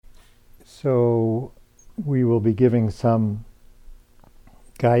So we will be giving some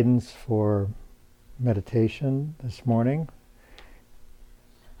guidance for meditation this morning.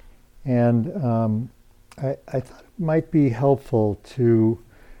 And I thought it might be helpful to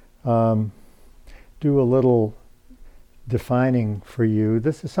do a little defining for you.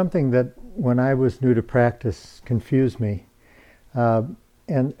 This is something that when I was new to practice confused me.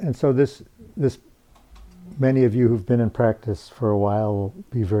 And so this many of you who've been in practice for a while will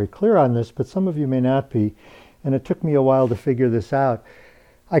be very clear on this, but some of you may not be. And it took me a while to figure this out.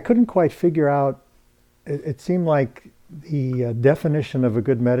 I couldn't quite figure out, it seemed like the definition of a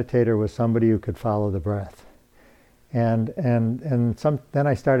good meditator was somebody who could follow the breath. And then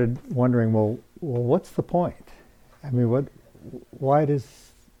I started wondering, well, what's the point? I mean, why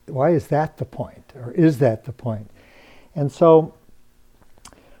is that the point? Or is that the point? And so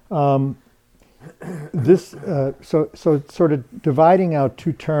so sort of dividing out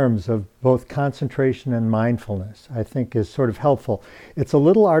two terms of both concentration and mindfulness, I think is sort of helpful. It's a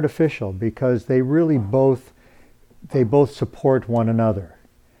little artificial because they really both support one another.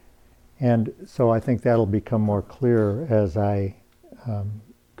 And so I think that'll become more clear as I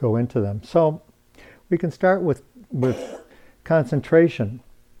go into them. So we can start with concentration.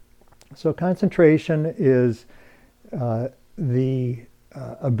 So concentration is the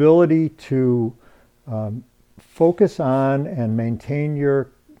ability to focus on and maintain your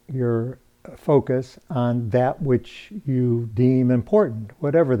focus on that which you deem important,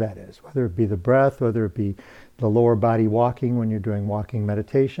 whatever that is, whether it be the breath, whether it be the lower body walking when you're doing walking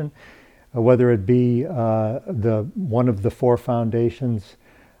meditation, whether it be one of the four foundations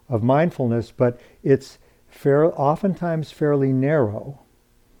of mindfulness, but it's oftentimes fairly narrow,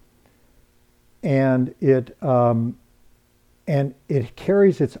 and it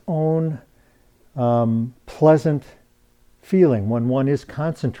carries its own pleasant feeling. When one is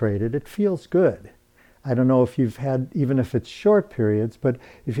concentrated, it feels good. I don't know if you've had, even if it's short periods, but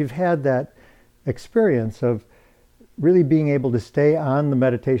if you've had that experience of really being able to stay on the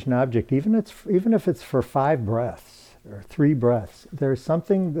meditation object, even if it's for 5 breaths or 3 breaths, there's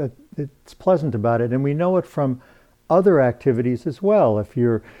something that's pleasant about it. And we know it from other activities as well. If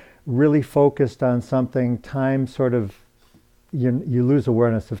you're really focused on something, time sort of, you lose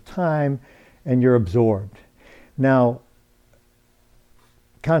awareness of time and you're absorbed. Now,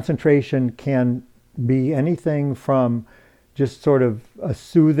 concentration can be anything from just sort of a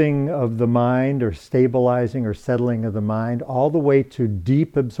soothing of the mind or stabilizing or settling of the mind, all the way to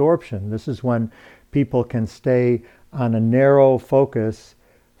deep absorption. This is when people can stay on a narrow focus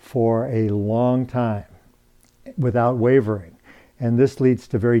for a long time without wavering. And this leads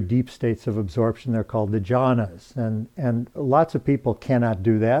to very deep states of absorption. They're called the jhanas. And lots of people cannot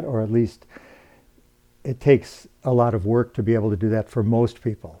do that, or at least it takes a lot of work to be able to do that for most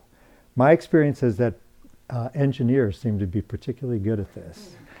people. My experience is that engineers seem to be particularly good at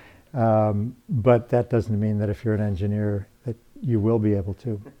this. But that doesn't mean that if you're an engineer that you will be able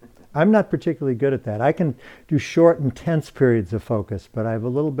to. I'm not particularly good at that. I can do short, intense periods of focus, but I have a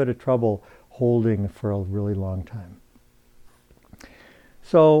little bit of trouble holding for a really long time.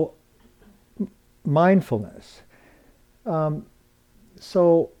 So, mindfulness.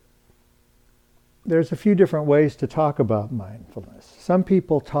 So, there's a few different ways to talk about mindfulness. Some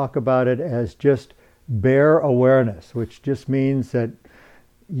people talk about it as just bare awareness, which just means that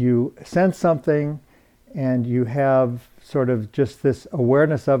you sense something and you have sort of just this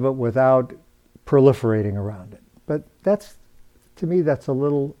awareness of it without proliferating around it. But to me, that's a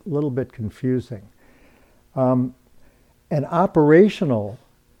little bit confusing. An operational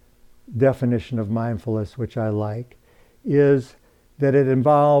definition of mindfulness, which I like, is that it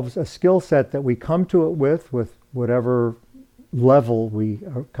involves a skill set that we come to it with whatever level we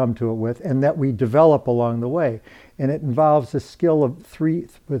come to it with, and that we develop along the way. And it involves a skill of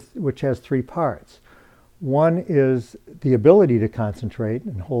which has 3 parts. One is the ability to concentrate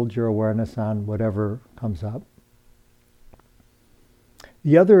and hold your awareness on whatever comes up.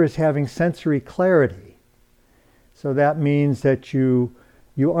 The other is having sensory clarity. So that means that you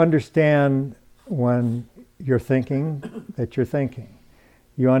understand when you're thinking that you're thinking.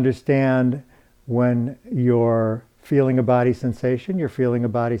 You understand when you're feeling a body sensation, you're feeling a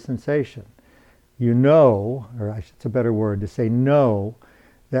body sensation. You know, or it's a better word to say know,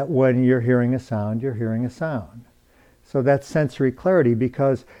 that when you're hearing a sound, you're hearing a sound. So that's sensory clarity,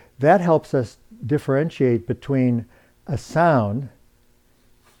 because that helps us differentiate between a sound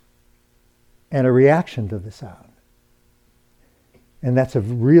and a reaction to the sound. And that's a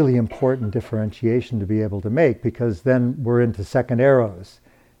really important differentiation to be able to make, because then we're into second arrows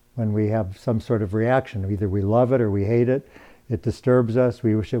when we have some sort of reaction. Either we love it or we hate it. It disturbs us.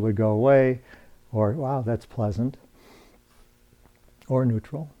 We wish it would go away. Or, wow, that's pleasant. Or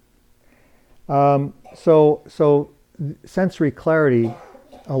neutral. So sensory clarity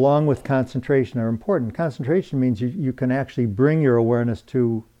along with concentration are important. Concentration means you can actually bring your awareness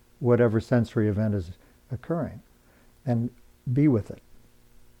to whatever sensory event is occurring and be with it.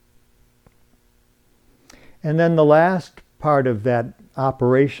 And then the last part of that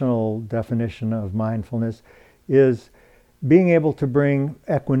operational definition of mindfulness is being able to bring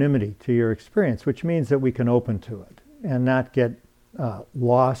equanimity to your experience, which means that we can open to it and not get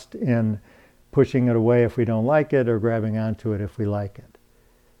lost in pushing it away if we don't like it or grabbing onto it if we like it.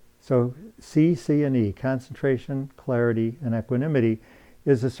 So C, and E, concentration, clarity, and equanimity,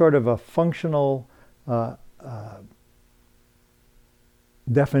 is a sort of a functional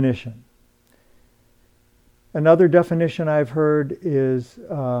definition. Another definition I've heard is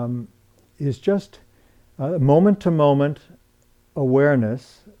just moment-to-moment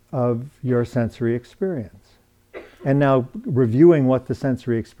awareness of your sensory experience. And now reviewing what the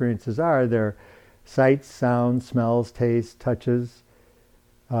sensory experiences are, they're sights, sounds, smells, tastes, touches,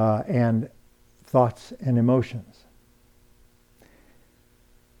 and thoughts and emotions.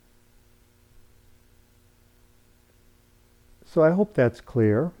 So I hope that's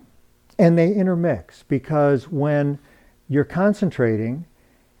clear. And they intermix, because when you're concentrating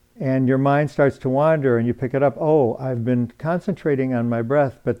and your mind starts to wander and you pick it up, oh, I've been concentrating on my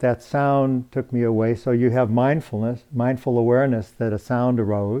breath, but that sound took me away. So you have mindful awareness that a sound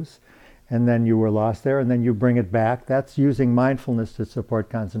arose and then you were lost there, and then you bring it back. That's using mindfulness to support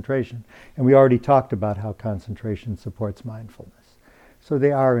concentration. And we already talked about how concentration supports mindfulness. So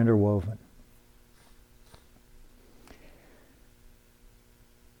they are interwoven.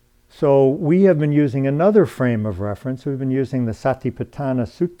 So we have been using another frame of reference. We've been using the Satipatthana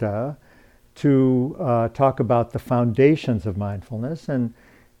Sutta to talk about the foundations of mindfulness. And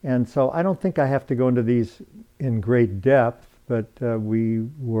so I don't think I have to go into these in great depth, but we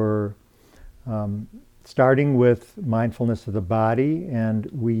were starting with mindfulness of the body, and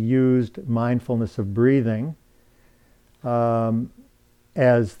we used mindfulness of breathing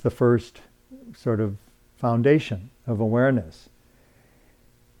as the first sort of foundation of awareness.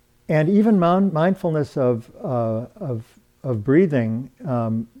 And even mindfulness of breathing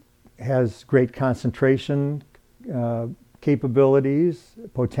has great concentration capabilities,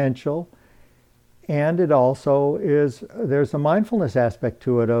 potential, and it also there's a mindfulness aspect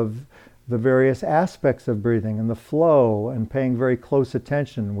to it of the various aspects of breathing and the flow, and paying very close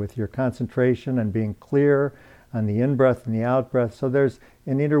attention with your concentration and being clear on the in-breath and the out-breath. So there's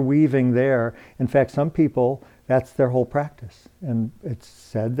an interweaving there. In fact, some people, that's their whole practice. And it's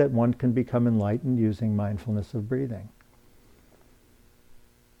said that one can become enlightened using mindfulness of breathing.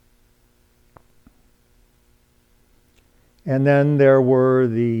 And then there were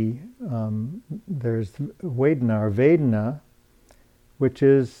there's Vedana or Vedana, which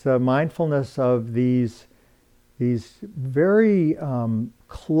is mindfulness of these very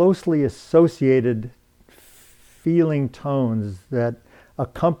closely associated feeling tones that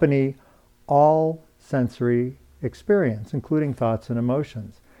accompany all sensory experience, including thoughts and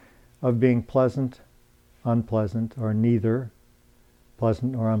emotions, of being pleasant, unpleasant, or neither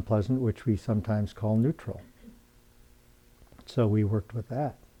pleasant or unpleasant, which we sometimes call neutral. So we worked with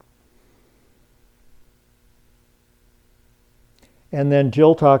that. And then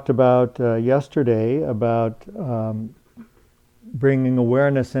Jill talked about yesterday about bringing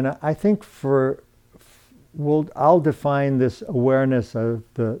awareness, and I think I'll define this awareness of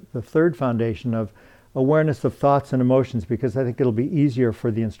the third foundation of awareness of thoughts and emotions, because I think it'll be easier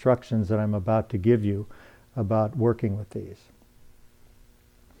for the instructions that I'm about to give you about working with these.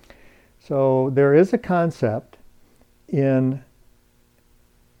 So there is a concept in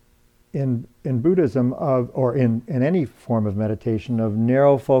Buddhism or in any form of meditation of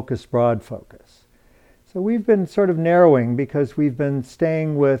narrow focus, broad focus. So we've been sort of narrowing because we've been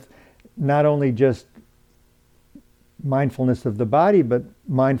staying with not only just mindfulness of the body, but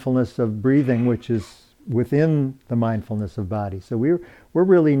mindfulness of breathing, which is within the mindfulness of body. So we're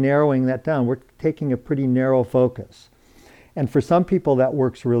really narrowing that down. We're taking a pretty narrow focus. And for some people that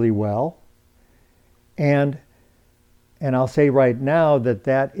works really well. And I'll say right now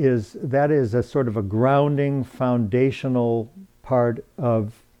that is a sort of a grounding, foundational part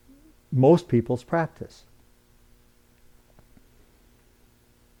of most people's practice.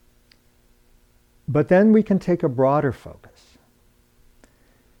 But then we can take a broader focus.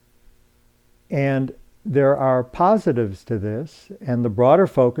 And there are positives to this, and the broader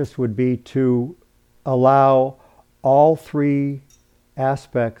focus would be to allow all three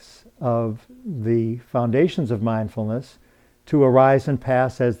aspects of the foundations of mindfulness to arise and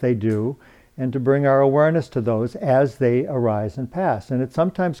pass as they do, and to bring our awareness to those as they arise and pass. And it's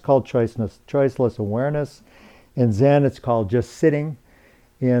sometimes called choiceless awareness. In Zen, it's called just sitting.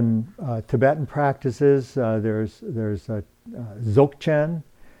 In Tibetan practices, there's Dzogchen.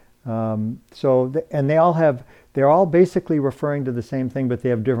 And they're all basically referring to the same thing, but they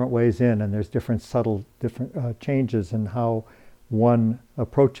have different ways in, and there's different subtle changes in how one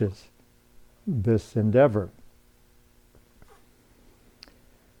approaches this endeavor.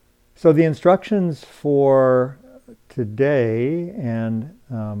 So the instructions for today, and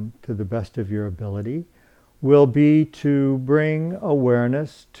to the best of your ability, will be to bring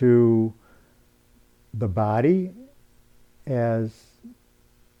awareness to the body as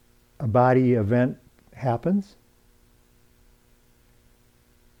a body event happens,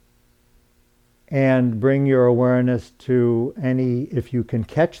 and bring your awareness to any, if you can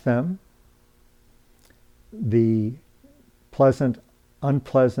catch them, the pleasant,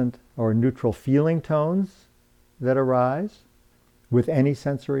 unpleasant, or neutral feeling tones that arise with any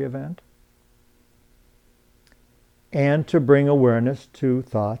sensory event, and to bring awareness to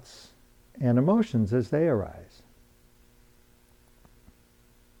thoughts and emotions as they arise.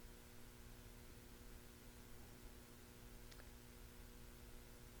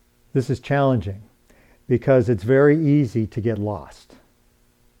 This is challenging because it's very easy to get lost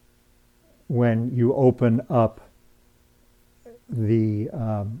when you open up the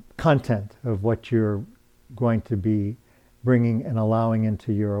content of what you're going to be bringing and allowing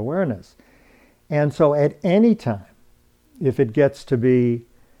into your awareness. And so at any time, if it gets to be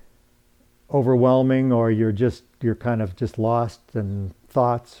overwhelming, or you're kind of just lost in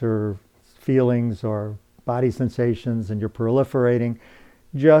thoughts or feelings or body sensations and you're proliferating,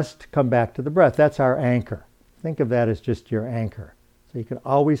 just come back to the breath. That's our anchor. Think of that as just your anchor. So you can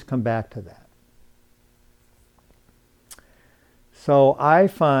always come back to that. So I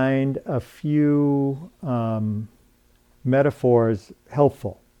find a few metaphors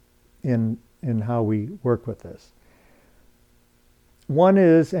helpful in how we work with this. One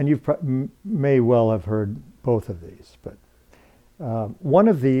is, and you may well have heard both of these, but one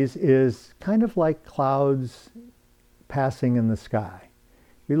of these is kind of like clouds passing in the sky.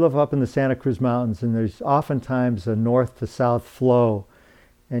 We live up in the Santa Cruz Mountains, and there's oftentimes a north to south flow,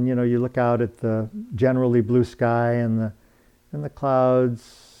 and you look out at the generally blue sky, and the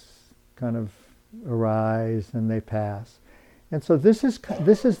clouds kind of arise and they pass. And so this is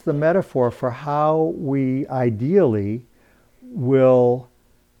the metaphor for how we ideally will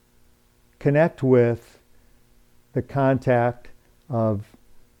connect with the contact of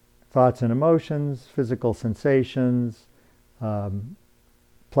thoughts and emotions, physical sensations,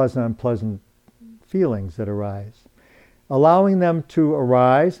 pleasant, unpleasant feelings that arise. Allowing them to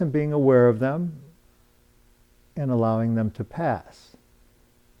arise and being aware of them, and allowing them to pass.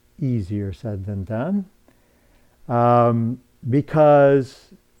 Easier said than done. Because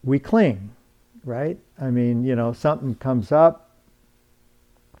we cling, right? I mean, something comes up,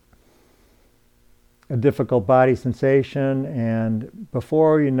 a difficult body sensation, and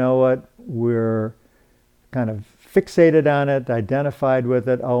before you know it, we're kind of fixated on it, identified with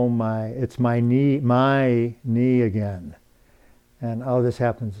it. Oh my, it's my knee again. And this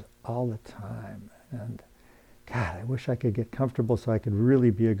happens all the time. And God, I wish I could get comfortable so I could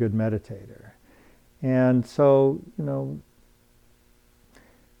really be a good meditator. And so,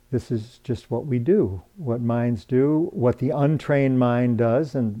 this is just what we do, what minds do, what the untrained mind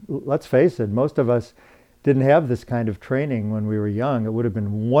does. And let's face it, most of us didn't have this kind of training when we were young. It would have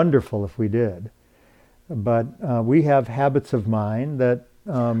been wonderful if we did. But we have habits of mind that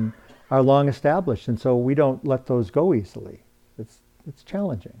are long established, and so we don't let those go easily. It's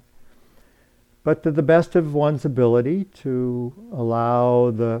challenging. But to the best of one's ability to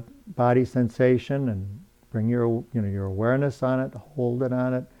allow the body sensation and bring your awareness on it, hold it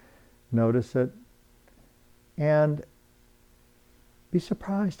on it, notice it, and be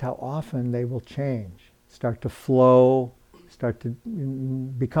surprised how often they will change, start to flow, start to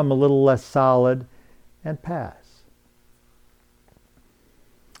become a little less solid, and pass.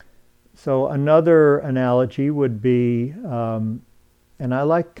 So another analogy would be, and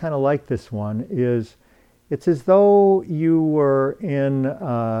I kind of like this one, is it's as though you were in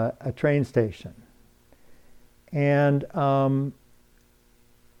a train station, and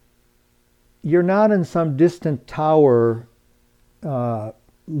you're not in some distant tower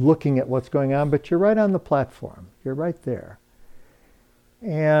looking at what's going on, but you're right on the platform. You're right there.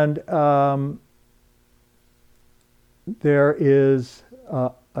 And there is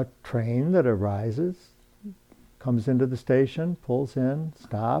a train that arises, comes into the station, pulls in,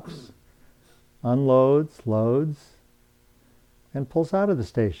 stops, unloads, loads, and pulls out of the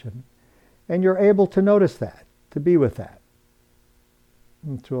station. And you're able to notice that, to be with that,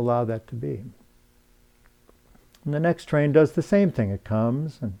 and to allow that to be. And the next train does the same thing. It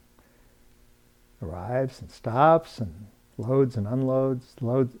comes and arrives and stops and loads and unloads,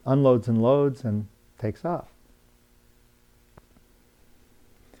 unloads and loads, and takes off.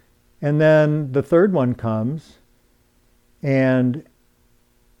 And then the third one comes and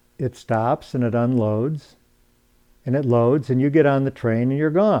it stops and it unloads and it loads and you get on the train and you're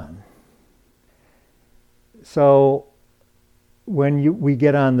gone. So when we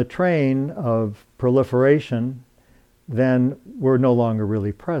get on the train of proliferation, then we're no longer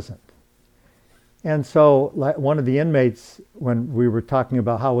really present. And so one of the inmates, when we were talking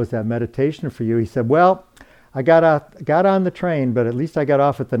about how was that meditation for you, he said, well, I got on the train, but at least I got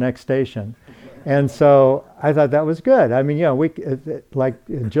off at the next station. And so I thought that was good. I mean,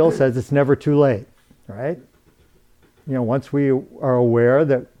 like Jill says, it's never too late, right? Once we are aware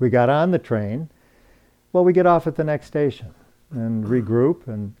that we got on the train, well, we get off at the next station and regroup.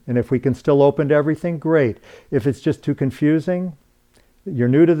 And if we can still open to everything, great. If it's just too confusing, you're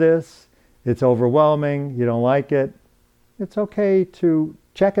new to this, it's overwhelming, you don't like it, it's okay to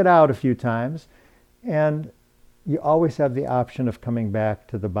check it out a few times. And you always have the option of coming back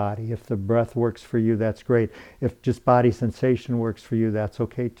to the body. If the breath works for you, that's great. If just body sensation works for you, that's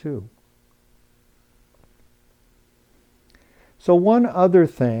okay too. So one other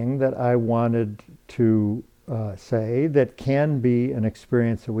thing that I wanted to say that can be an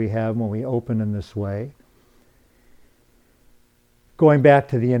experience that we have when we open in this way, going back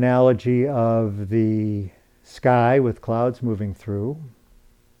to the analogy of the sky with clouds moving through,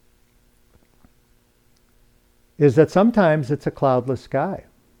 is that sometimes it's a cloudless sky.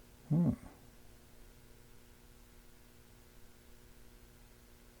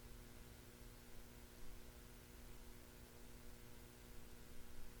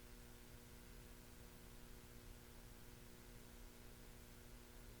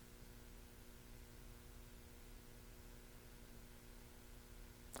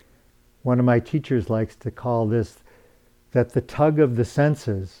 One of my teachers likes to call this that the tug of the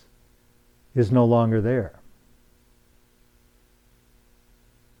senses is no longer there.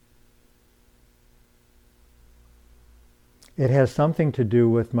 It has something to do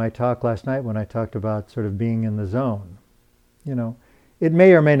with my talk last night when I talked about sort of being in the zone. It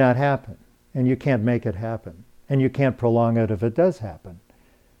may or may not happen, and you can't make it happen, and you can't prolong it if it does happen.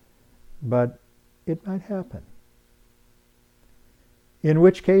 But it might happen. In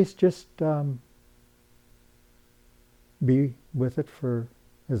which case, just be with it for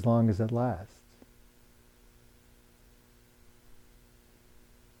as long as it lasts.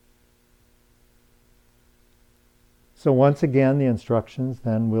 So once again, the instructions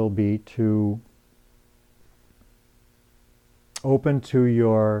then will be to open to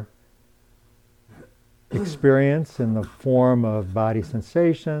your experience in the form of body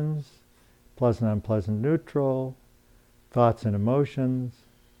sensations, pleasant, unpleasant, neutral, thoughts and emotions.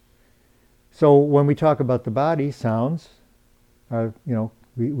 So when we talk about the body, sounds are,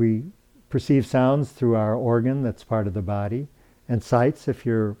 we perceive sounds through our organ that's part of the body, and sights if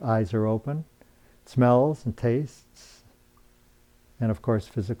your eyes are open, smells and tastes, and of course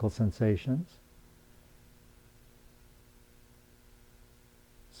physical sensations.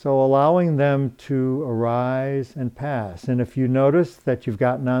 So allowing them to arise and pass. And if you notice that you've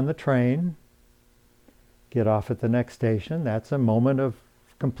gotten on the train, get off at the next station, that's a moment of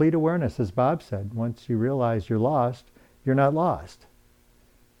complete awareness, as Bob said. Once you realize you're lost, you're not lost.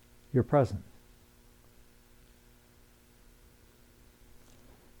 You're present.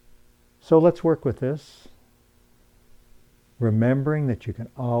 So let's work with this, remembering that you can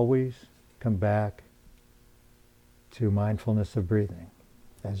always come back to mindfulness of breathing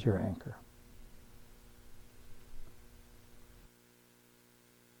as your anchor.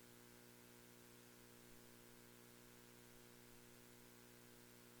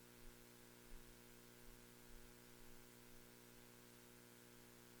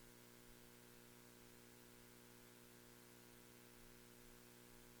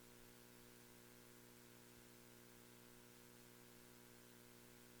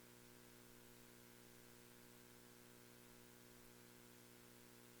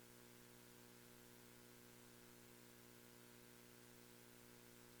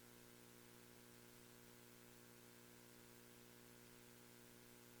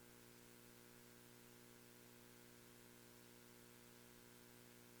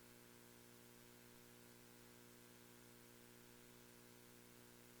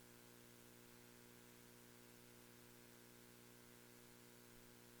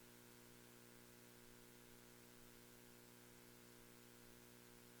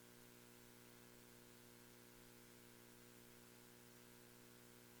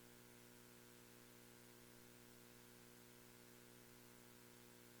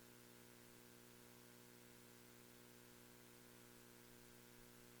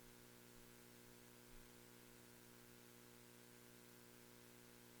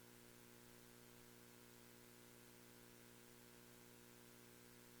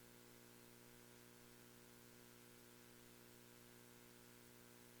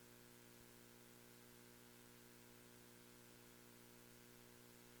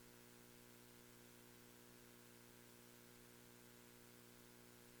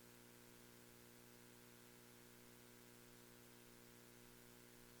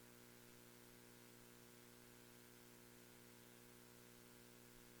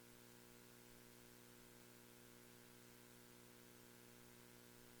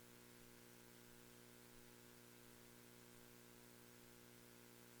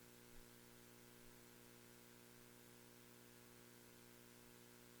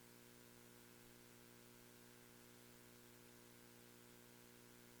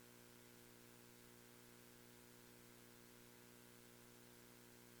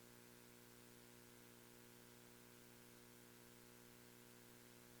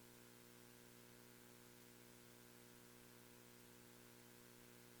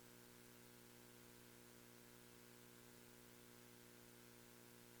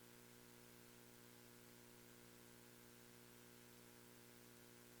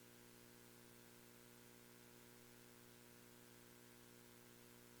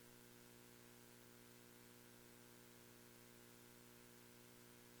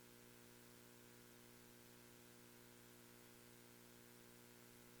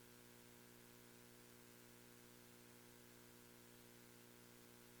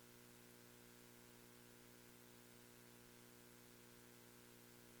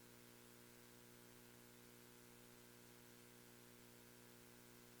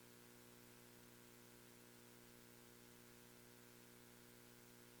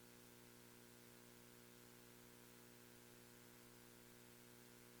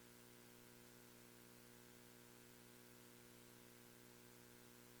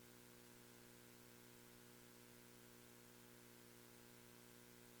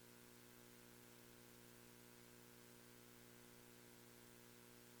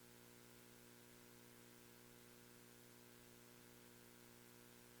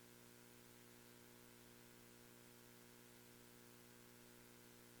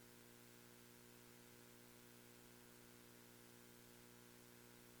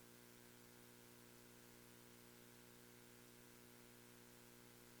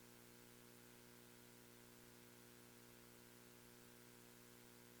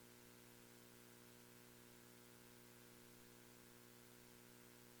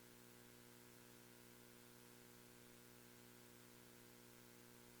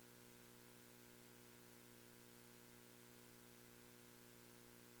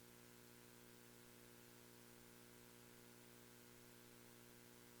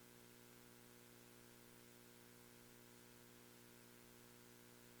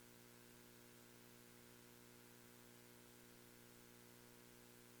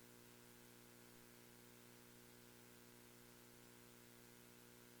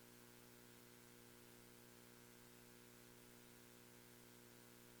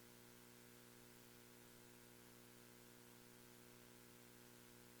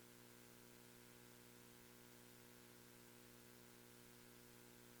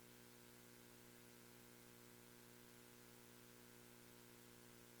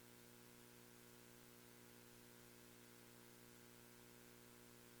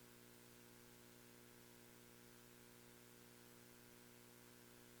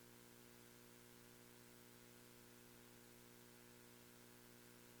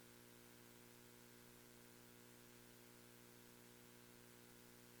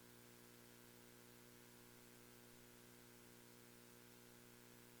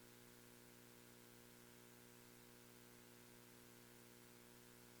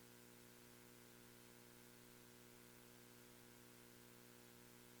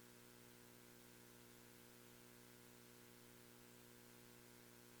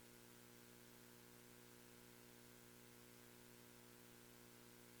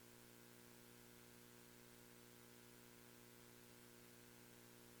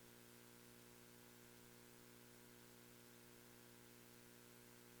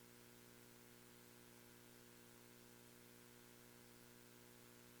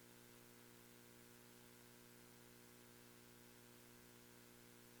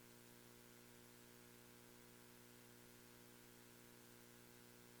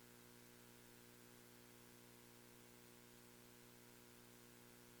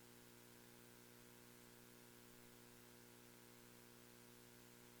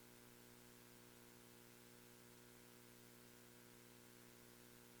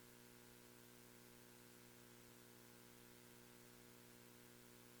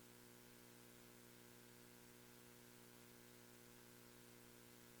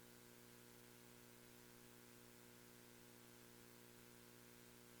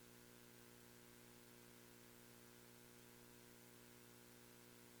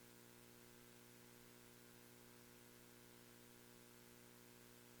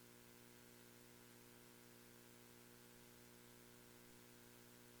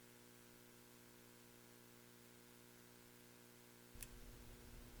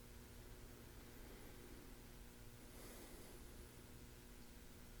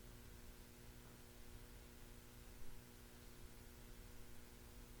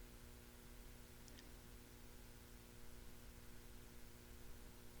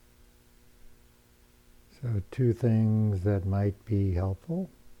 So two things that might be helpful.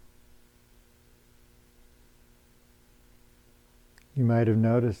 You might have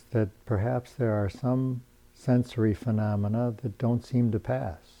noticed that perhaps there are some sensory phenomena that don't seem to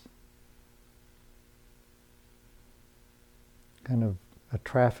pass. Kind of a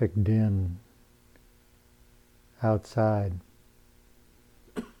traffic din outside.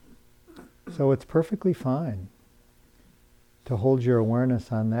 So it's perfectly fine to hold your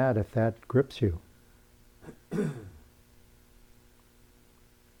awareness on that if that grips you.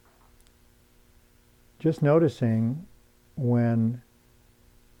 Just noticing when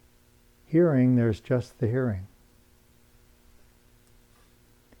hearing, there's just the hearing.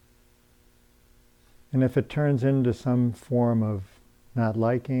 And if it turns into some form of not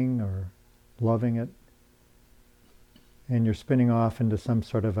liking or loving it, and you're spinning off into some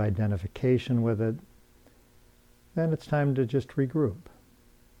sort of identification with it, then it's time to just regroup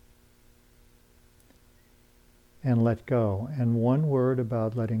and let go. And one word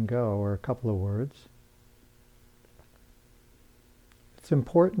about letting go, or a couple of words. It's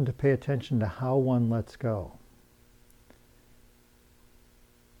important to pay attention to how one lets go.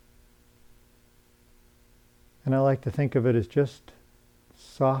 And I like to think of it as just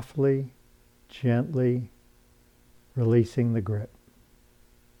softly, gently releasing the grip.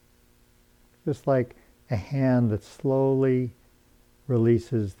 Just like a hand that slowly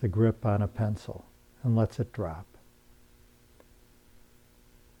releases the grip on a pencil and lets it drop.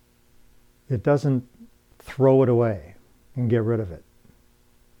 It doesn't throw it away and get rid of it.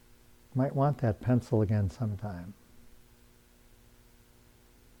 Might want that pencil again sometime.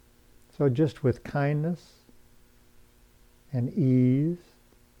 So just with kindness and ease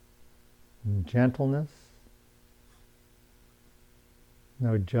and gentleness,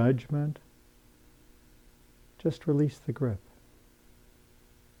 no judgment, just release the grip.